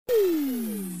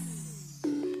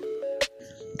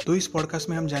तो इस पॉडकास्ट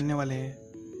में हम जानने वाले हैं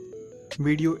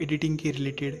वीडियो एडिटिंग के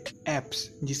रिलेटेड ऐप्स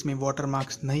जिसमें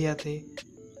वाटरमार्क्स नहीं आते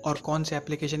और कौन से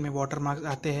एप्लीकेशन में वाटरमार्क्स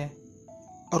आते हैं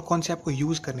और कौन से आपको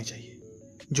यूज़ करने चाहिए,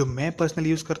 जो मैं पर्सनली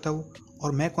यूज़ करता हूँ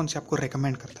और मैं कौन से आपको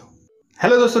रेकमेंड करता हूँ।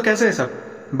 हेलो दोस्तों, कैसे हैं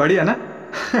सब? बढ़िया ना?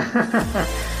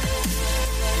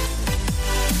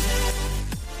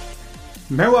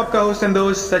 मैं हूं आपका होस्ट एंड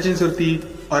दोस्त सचिन सुरती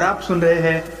और आप सुन रहे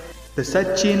हैं द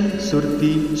सचिन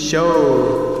सुरती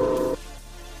शो।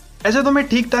 ऐसे तो मैं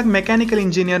ठीक ठाक मैकेनिकल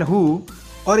इंजीनियर हूं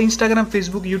और इंस्टाग्राम,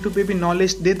 फेसबुक, यूट्यूब पे भी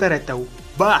नॉलेज देता रहता हूं,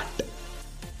 बट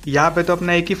यहाँ पे तो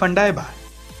अपना एक ही फंडा है भाई,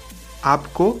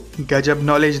 आपको गजब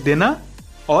नॉलेज देना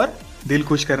और दिल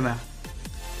खुश करना।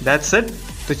 That's it.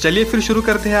 तो चलिए फिर शुरू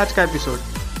करते हैं आज का एपिसोड।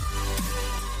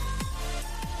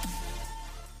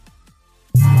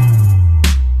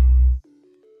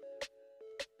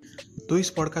 तो इस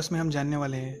पॉडकास्ट में हम जानने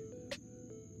वाले हैं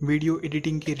वीडियो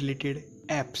एडिटिंग के रिलेटेड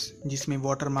ऐप्स जिसमें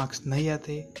वाटरमार्क्स नहीं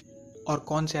आते और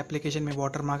कौन से एप्लीकेशन में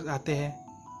वाटरमार्क्स आते हैं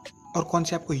और कौन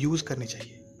से आपको यूज़ करने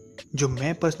चाहिए, जो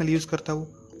मैं पर्सनली यूज़ करता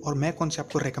हूँ और मैं कौन से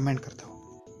आपको रेकमेंड करता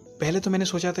हूँ। पहले तो मैंने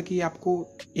सोचा था कि आपको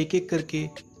एक एक करके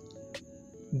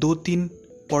 2-3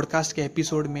 पॉडकास्ट के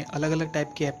एपिसोड में अलग अलग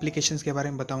टाइप के एप्लीकेशंस के बारे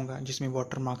में बताऊंगा जिसमें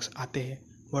वाटरमार्क्स आते हैं,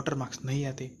 वाटरमार्क्स नहीं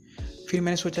आते। फिर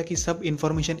मैंने सोचा कि सब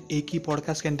इन्फॉर्मेशन एक ही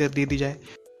पॉडकास्ट के अंदर दे दी जाए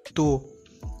तो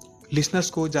लिसनर्स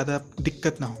को ज़्यादा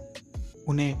दिक्कत ना हो,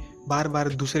 उन्हें बार बार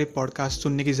दूसरे पॉडकास्ट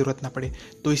सुनने की ज़रूरत ना पड़े।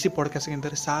 तो इसी पॉडकास्ट के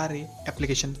अंदर सारे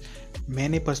एप्लीकेशन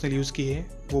मैंने पर्सनली यूज़ किए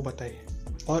हैं वो बताए,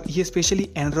 और ये स्पेशली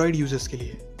एंड्रॉयड यूज़र्स के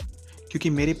लिए, क्योंकि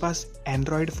मेरे पास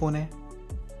एंड्रॉयड फ़ोन है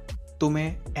तो मैं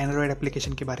एंड्रॉयड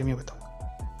एप्लीकेशन के बारे में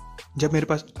बताऊँगा। जब मेरे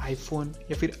पास आईफोन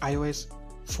या फिर iOS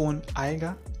फ़ोन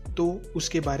आएगा तो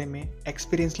उसके बारे में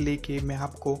एक्सपीरियंस लेके मैं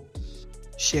आपको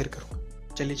शेयर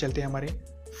करूँगा। चलिए चलते हैं हमारे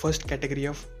फर्स्ट कैटेगरी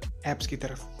ऑफ ऐप्स की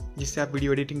तरफ, जिससे आप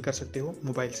वीडियो एडिटिंग कर सकते हो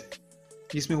मोबाइल से,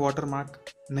 जिसमें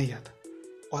वाटरमार्क नहीं आता,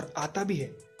 और आता भी है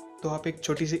तो आप एक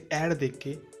छोटी सी ऐड देख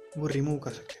के वो रिमूव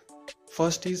कर सकते हो।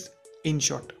 फर्स्ट इज़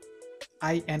InShot,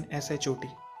 INSHOT,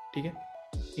 ठीक है।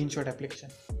 InShot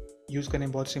एप्लीकेशन यूज़ करने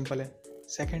बहुत सिंपल है।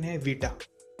 सेकंड है वीटा,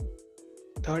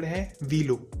 थर्ड है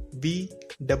वीलो,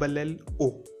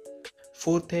 VLLO,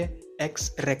 फोर्थ है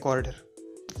एक्स रिकॉर्डर।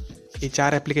 ये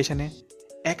 4 एप्लीकेशन है।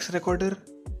 एक्स रिकॉर्डर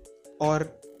और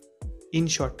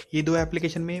InShot, ये 2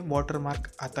 एप्लीकेशन में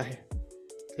वाटरमार्क आता है।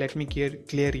 Let me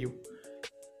clear you,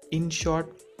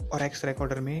 InShot और एक्स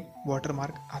रिकॉर्डर में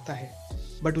वाटरमार्क आता है,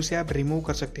 बट उसे आप रिमूव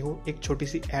कर सकते हो एक छोटी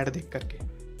सी ऐड देख करके।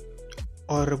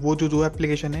 और वो जो 2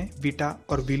 एप्लीकेशन है वीटा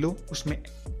और वीलो, उसमें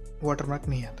वाटरमार्क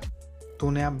नहीं आता, तो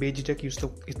उन्हें आप बेझिझक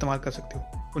इस्तेमाल कर सकते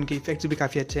हो। उनके इफेक्ट्स भी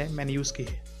काफ़ी अच्छे हैं, मैंने यूज़ किए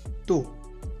हैं। तो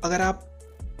अगर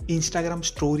आप इंस्टाग्राम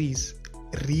स्टोरीज,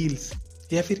 रील्स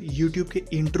या फिर यूट्यूब के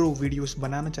इंट्रो वीडियोस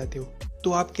बनाना चाहते हो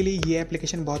तो आपके लिए ये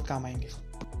एप्लीकेशन बहुत काम आएंगे,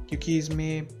 क्योंकि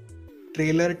इसमें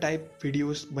ट्रेलर टाइप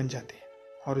वीडियोस बन जाते हैं,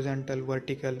 horizontal,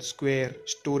 vertical, square,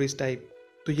 stories type.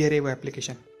 तो ये रहे वो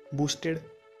application, boosted,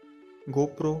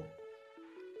 GoPro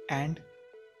and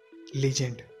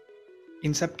legend.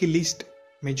 इन सब की लिस्ट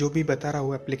मैं जो भी बता रहा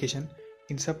हूँ एप्लीकेशन,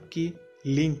 इन सब की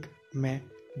लिंक मैं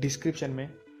डिस्क्रिप्शन में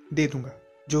दे दूंगा,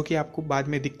 जो कि आपको बाद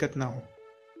में दिक्कत ना हो।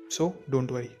 So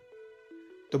don't worry.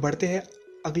 तो बढ़ते हैं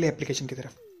अगले एप्लीकेशन की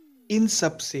तरफ। इन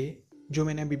सब से जो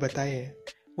मैंने अभी बताया है,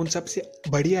 उन सबसे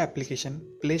बढ़िया एप्लीकेशन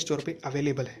प्ले स्टोर पे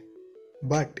अवेलेबल है,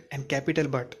 बट एंड कैपिटल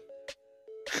बट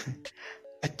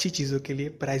अच्छी चीज़ों के लिए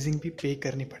प्राइसिंग भी पे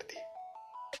करनी पड़ती है।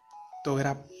 तो अगर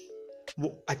आप वो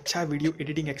अच्छा वीडियो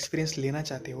एडिटिंग एक्सपीरियंस लेना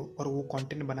चाहते हो और वो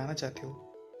कंटेंट बनाना चाहते हो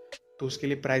तो उसके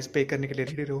लिए प्राइस पे करने के लिए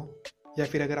रेडी रहो, या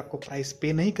फिर अगर आपको प्राइस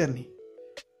पे नहीं करनी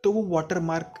तो वो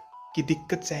वाटरमार्क की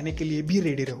दिक्कत सहने के लिए भी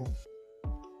रेडी रहो,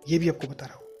 ये भी आपको बता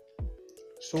रहा हूँ।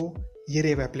 सो ये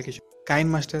रहे वो एप्लीकेशन।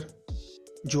 काइनमास्टर,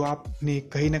 जो आपने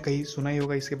कहीं ना कहीं सुना ही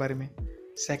होगा इसके बारे में।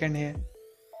 सेकंड है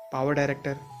Power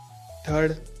Director,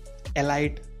 third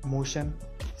Alight Motion,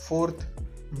 fourth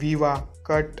Viva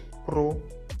Cut pro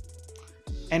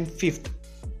and fifth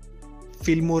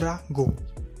Filmora Go.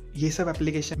 ये सब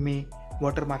एप्लीकेशन में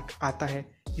वाटरमार्क आता है,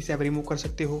 इसे आप रिमूव कर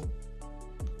सकते हो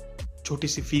छोटी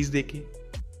सी फीस देके।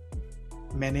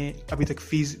 मैंने अभी तक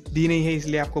फीस दी नहीं है,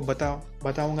 इसलिए आपको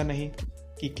बताऊंगा नहीं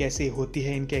कि कैसे होती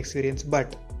है इनके एक्सपीरियंस,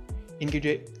 बट इनके जो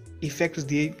इफ़ेक्ट्स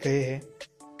दिए गए हैं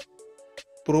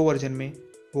प्रो वर्जन में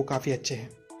वो काफ़ी अच्छे हैं,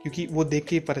 क्योंकि वो देख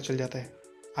के ही पता चल जाता है।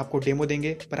 आपको डेमो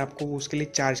देंगे पर आपको वो उसके लिए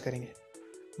चार्ज करेंगे,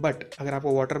 बट अगर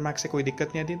आपको वाटरमार्क से कोई दिक्कत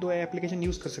नहीं आती तो एप्लीकेशन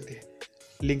यूज़ कर सकते हैं।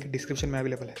 लिंक डिस्क्रिप्शन में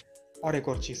अवेलेबल है। और एक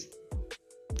और चीज़,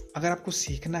 अगर आपको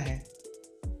सीखना है,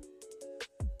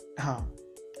 हाँ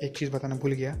एक चीज़ बताना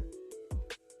भूल गया,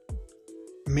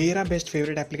 मेरा बेस्ट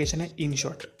फेवरेट एप्लीकेशन है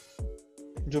InShot,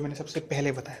 जो मैंने सबसे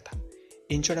पहले बताया था।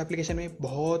 InShot एप्लीकेशन में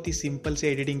बहुत ही सिंपल से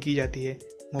एडिटिंग की जाती है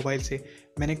मोबाइल से।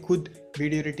 मैंने खुद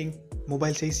वीडियो एडिटिंग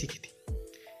मोबाइल से ही सीखी थी।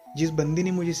 जिस बंदी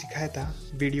ने मुझे सिखाया था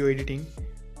वीडियो एडिटिंग,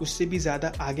 उससे भी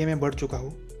ज़्यादा आगे मैं बढ़ चुका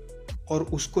हूँ और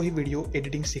उसको ही वीडियो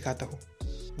एडिटिंग सिखाता हूँ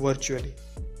वर्चुअली।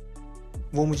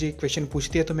 वो मुझे क्वेश्चन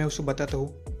पूछती है तो मैं उसको बताता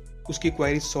हूँ, उसकी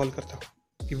क्वायरीज सॉल्व करता हूँ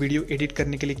कि वीडियो एडिट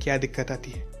करने के लिए क्या दिक्कत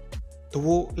आती है। तो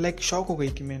वो लाइक शॉक हो गई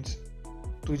कि मीन्स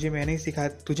तुझे मैंने ही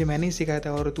सिखाया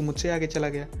था और तू मुझसे आगे चला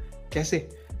गया, कैसे?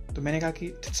 तो मैंने कहा कि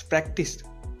इट्स प्रैक्टिस,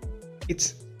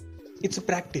 इट्स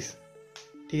प्रैक्टिस।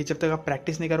 ठीक है, जब तक आप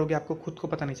प्रैक्टिस नहीं करोगे आपको खुद को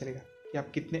पता नहीं चलेगा कि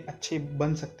आप कितने अच्छे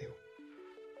बन सकते हो।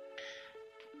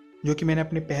 जो कि मैंने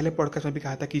अपने पहले पॉडकास्ट में भी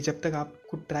कहा था कि जब तक आप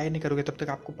खुद ट्राई नहीं करोगे तब तक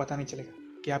आपको पता नहीं चलेगा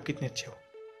कि आप कितने अच्छे हो।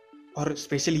 और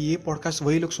स्पेशली ये पॉडकास्ट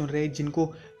वही लोग सुन रहे हैं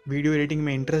जिनको वीडियो एडिटिंग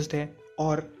में इंटरेस्ट है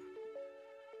और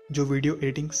जो वीडियो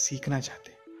एडिटिंग सीखना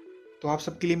चाहते हैं। तो आप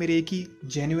सबके लिए मेरी एक ही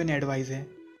जेन्युइन एडवाइस है,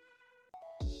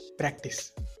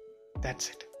 प्रैक्टिस, दैट्स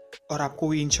इट। और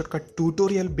आपको InShot का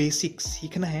ट्यूटोरियल बेसिक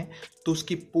सीखना है तो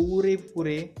उसकी पूरे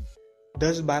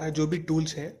 10-12 जो भी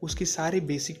टूल्स है उसकी सारे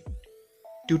बेसिक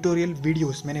ट्यूटोरियल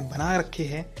वीडियोस मैंने बना रखे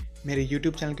हैं मेरे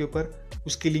YouTube चैनल के ऊपर।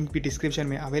 उसकी लिंक भी डिस्क्रिप्शन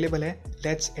में अवेलेबल है।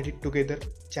 लेट्स एडिट टुगेदर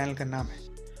चैनल का नाम है।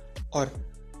 और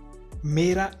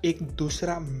मेरा एक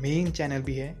दूसरा मेन चैनल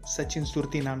भी है सचिन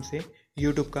सुरती नाम से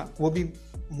YouTube का, वो भी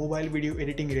मोबाइल वीडियो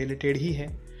एडिटिंग रिलेटेड ही है।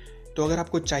 तो अगर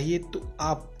आपको चाहिए तो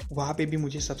आप वहाँ पे भी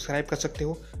मुझे सब्सक्राइब कर सकते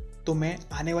हो। तो मैं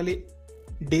आने वाले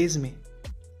डेज में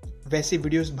वैसे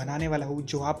वीडियोस बनाने वाला हूँ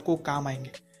जो आपको काम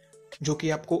आएंगे, जो कि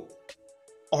आपको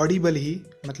ऑडिबल ही,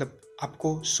 मतलब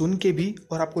आपको सुन के भी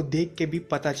और आपको देख के भी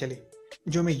पता चले।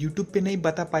 जो मैं YouTube पे नहीं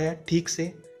बता पाया ठीक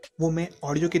से, वो मैं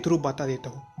ऑडियो के थ्रू बता देता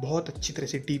हूँ बहुत अच्छी तरह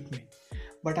से डीप में।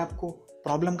 बट आपको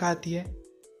प्रॉब्लम कहाँ आती है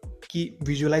कि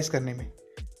विजुअलाइज करने में।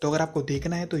 तो अगर आपको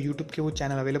देखना है तो YouTube के वो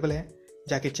चैनल अवेलेबल है,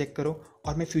 जाके चेक करो।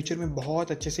 और मैं फ्यूचर में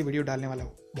बहुत अच्छे से वीडियो डालने वाला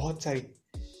हूँ, बहुत सारी,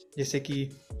 जैसे कि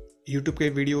YouTube के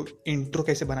वीडियो इंट्रो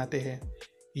कैसे बनाते हैं,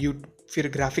 फिर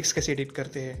ग्राफिक्स कैसे एडिट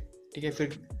करते हैं, ठीक है,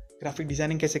 फिर ग्राफिक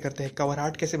डिज़ाइनिंग कैसे करते हैं, कवर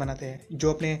आर्ट कैसे बनाते हैं।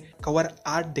 जो अपने कवर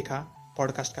आर्ट दिखा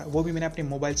पॉडकास्ट का, वो भी मैंने अपने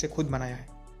मोबाइल से खुद बनाया है।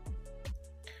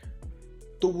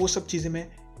 तो वो सब चीज़ें मैं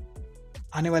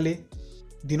आने वाले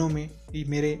दिनों में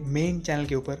मेरे मेन चैनल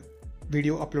के ऊपर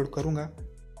वीडियो अपलोड करूँगा।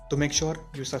 तो मेक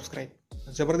श्योर यू सब्सक्राइब।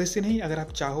 ज़बरदस्ती नहीं, अगर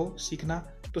आप चाहो सीखना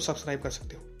तो सब्सक्राइब कर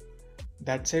सकते हो।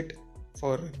 That's it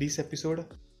for this episode.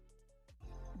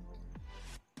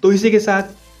 तो इसी के साथ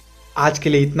आज के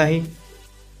लिए इतना ही।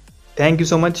 Thank you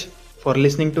so much for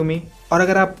listening to me. और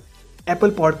अगर आप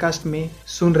एप्पल पॉडकास्ट में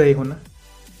सुन रहे हो ना,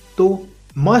 तो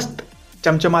मस्त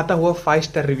चमचमाता हुआ 5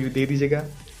 स्टार रिव्यू दे दीजिएगा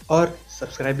और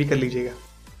सब्सक्राइब भी कर लीजिएगा।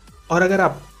 और अगर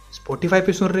आप स्पॉटिफाई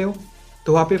पे सुन रहे हो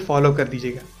तो वहाँ पे फॉलो कर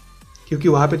दीजिएगा, क्योंकि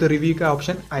वहाँ पे तो रिव्यू का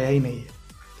ऑप्शन आया ही नहीं है।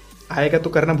 आएगा तो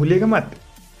करना भूलिएगा मत।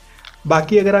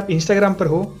 बाकी अगर आप इंस्टाग्राम पर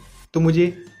हो तो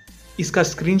मुझे इसका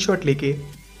स्क्रीनशॉट लेके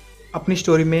अपनी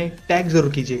स्टोरी में टैग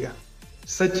ज़रूर कीजिएगा,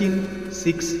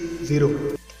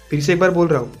 Sachin60। फिर से एक बार बोल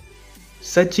रहा हूँ,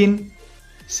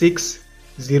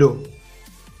 Sachin60।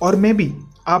 और मैं भी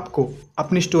आपको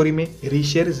अपनी स्टोरी में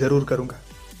रीशेयर ज़रूर करूँगा।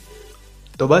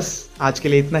 तो बस आज के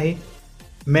लिए इतना ही।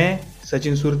 मैं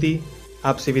सचिन सुरती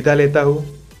आपसे विदा लेता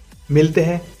हूँ। मिलते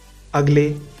हैं अगले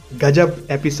गजब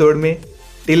एपिसोड में।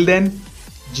 टिल देन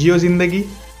जियो ज़िंदगी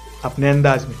अपने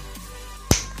अंदाज में।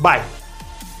 बाय।